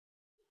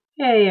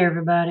Hey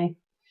everybody.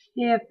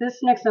 Yep, this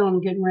next song I'm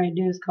getting ready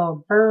to do is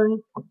called Burn,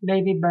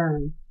 Baby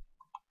Burn.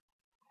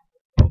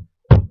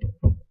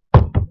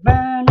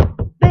 Burn,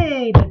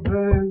 baby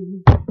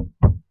burn.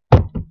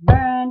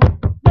 Burn,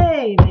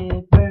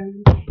 baby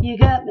burn. You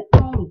got me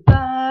on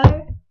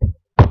fire.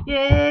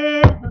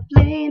 Yeah, the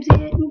flames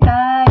getting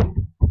higher.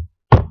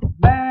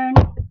 Burn,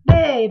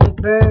 baby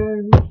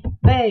burn.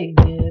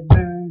 Baby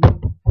burn.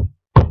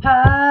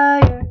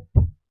 Higher,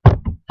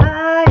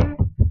 higher.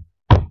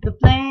 The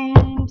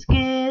flames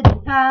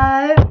getting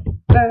higher.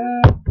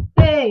 Burn,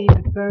 baby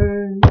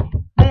burn.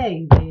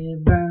 Baby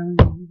burn.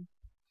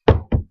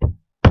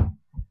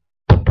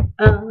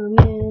 I'm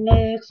in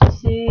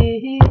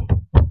ecstasy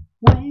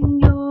when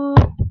you're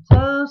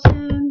close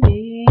to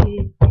me.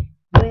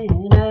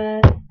 When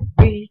I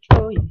reach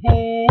for your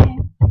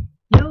hand,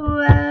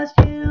 your eyes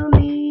tell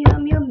me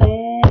I'm your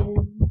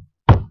man.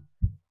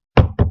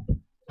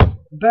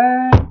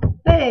 Burn,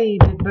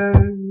 baby,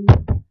 burn.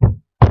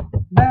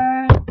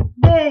 Burn,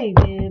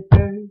 baby,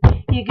 burn.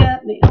 You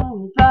got me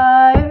on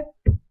fire.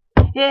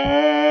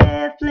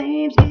 Yeah,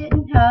 flames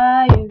getting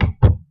higher.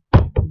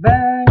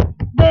 Burn,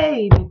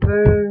 baby,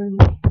 burn.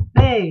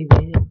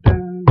 Baby,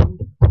 burn.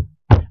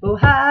 Oh,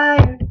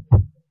 higher,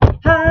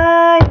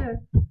 higher.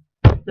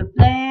 The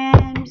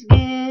flames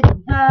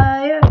getting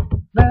higher.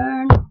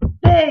 Burn,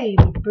 baby,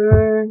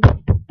 burn.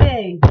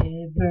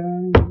 Baby,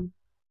 burn.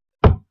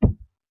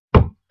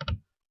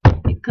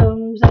 It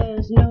comes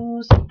as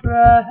no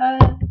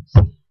surprise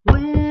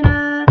when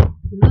I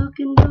look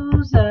in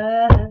those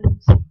eyes.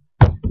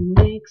 It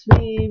makes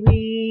me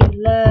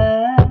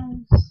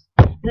realize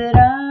that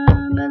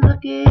I'm a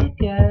lucky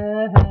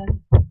guy.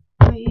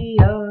 We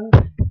are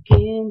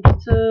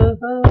kindred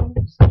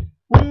souls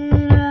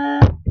when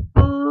I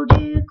hold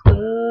you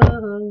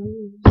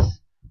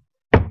close.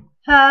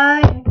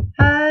 Higher,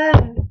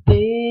 higher,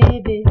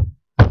 baby.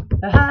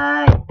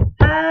 Higher,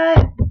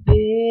 higher,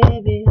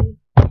 baby.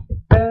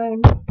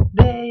 Burn,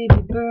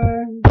 baby,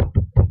 burn.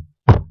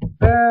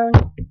 Burn,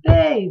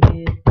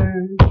 baby,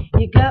 burn.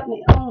 You got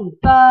me on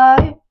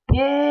fire,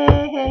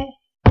 yeah.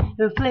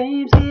 The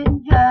flames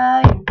getting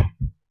higher.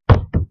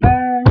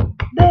 Burn,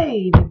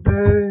 baby,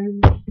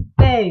 burn.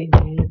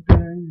 Baby,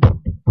 burn.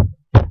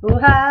 Oh,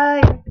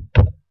 higher,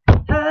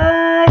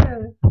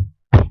 higher.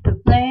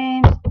 The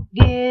flames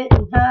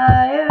getting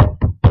higher.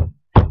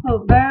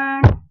 Oh,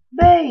 burn,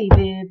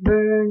 baby,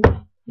 burn.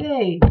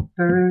 Baby,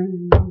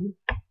 burn.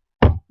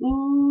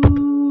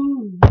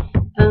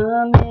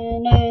 I'm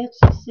in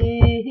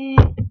ecstasy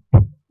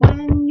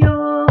when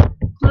you're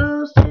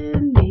close to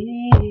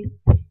me.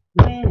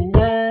 When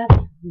I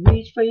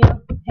reach for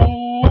your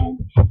hand,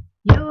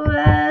 your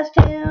eyes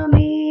tell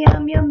me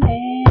I'm your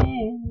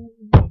man.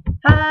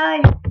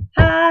 Higher,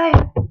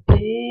 higher,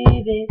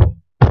 baby.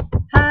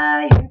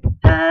 Higher,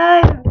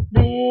 higher,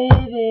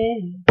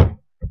 baby.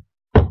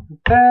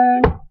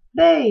 Burn,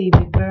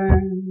 baby,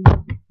 burn.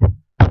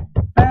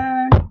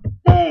 Burn,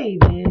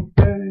 baby,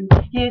 burn.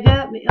 You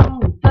got me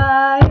on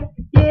fire,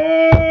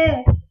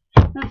 yeah.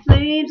 The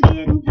flames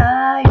getting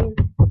higher.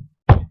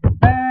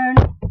 Burn,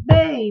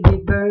 baby,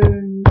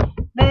 burn.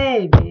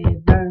 Baby,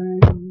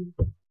 burn.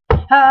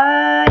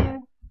 Higher,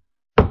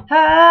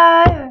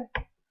 higher.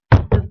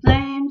 The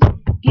flames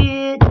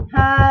getting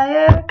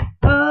higher.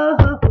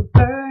 Oh,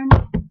 burn,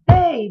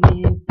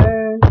 baby,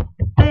 burn.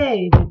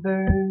 Baby,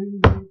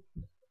 burn.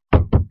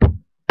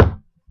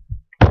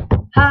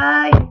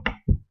 Higher,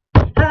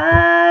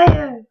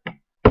 higher.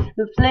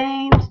 The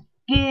flames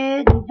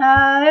getting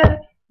higher.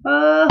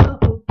 Oh,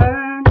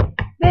 burn,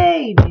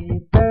 baby,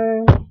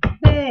 burn.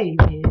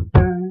 Baby,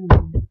 burn.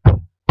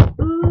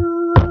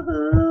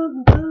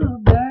 Ooh,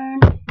 burn,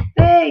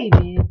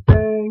 baby,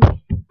 burn.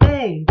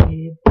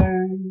 Baby,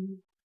 burn.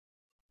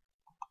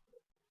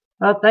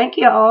 Well, thank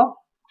you all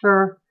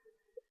for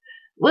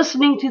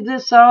listening to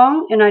this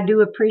song, and I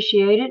do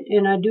appreciate it,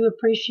 and I do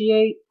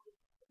appreciate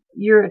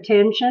your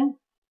attention,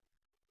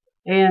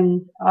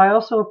 and I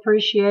also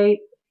appreciate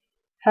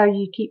how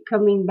you keep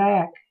coming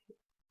back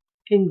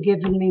and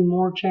giving me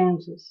more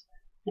chances,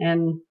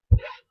 and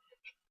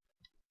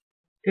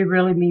it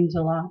really means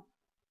a lot.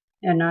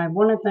 And I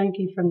want to thank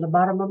you from the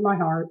bottom of my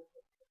heart,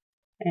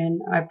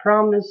 and I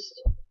promise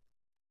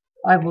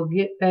I will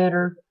get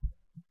better.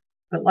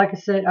 But like I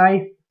said,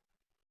 I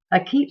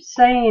keep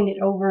saying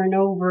it over and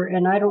over,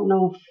 and I don't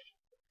know if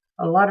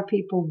a lot of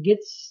people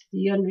gets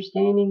the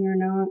understanding or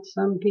not.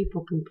 Some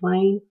people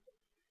complain,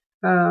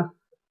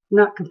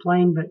 not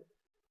complain, but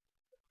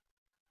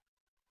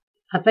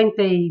I think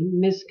they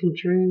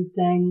misconstrue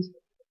things.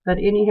 But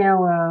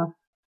anyhow,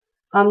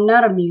 I'm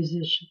not a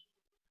musician.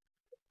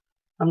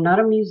 I'm not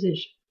a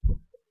musician.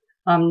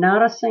 I'm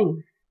not a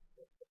singer.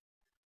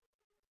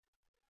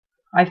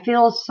 I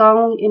feel a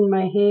song in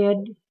my head,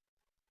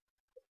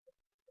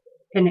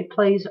 and it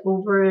plays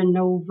over and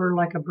over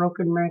like a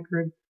broken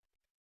record.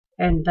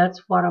 And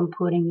that's what I'm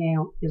putting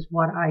out, is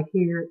what I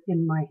hear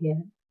in my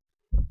head.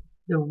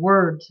 The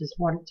words is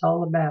what it's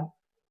all about.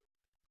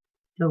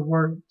 The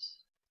words.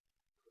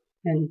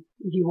 And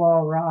you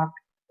all rock.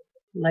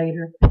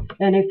 Later.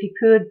 And if you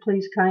could,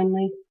 please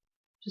kindly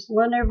just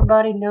letting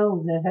everybody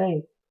know that,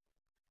 hey,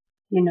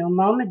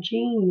 Mama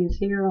Jean is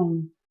here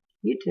on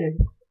YouTube,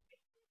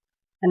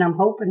 and I'm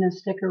hoping to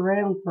stick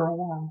around for a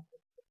while.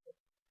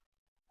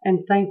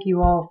 And thank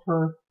you all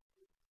for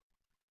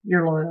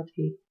your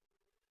loyalty.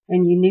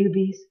 And you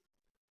newbies,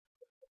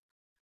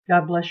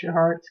 God bless your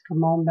hearts.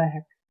 Come on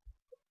back.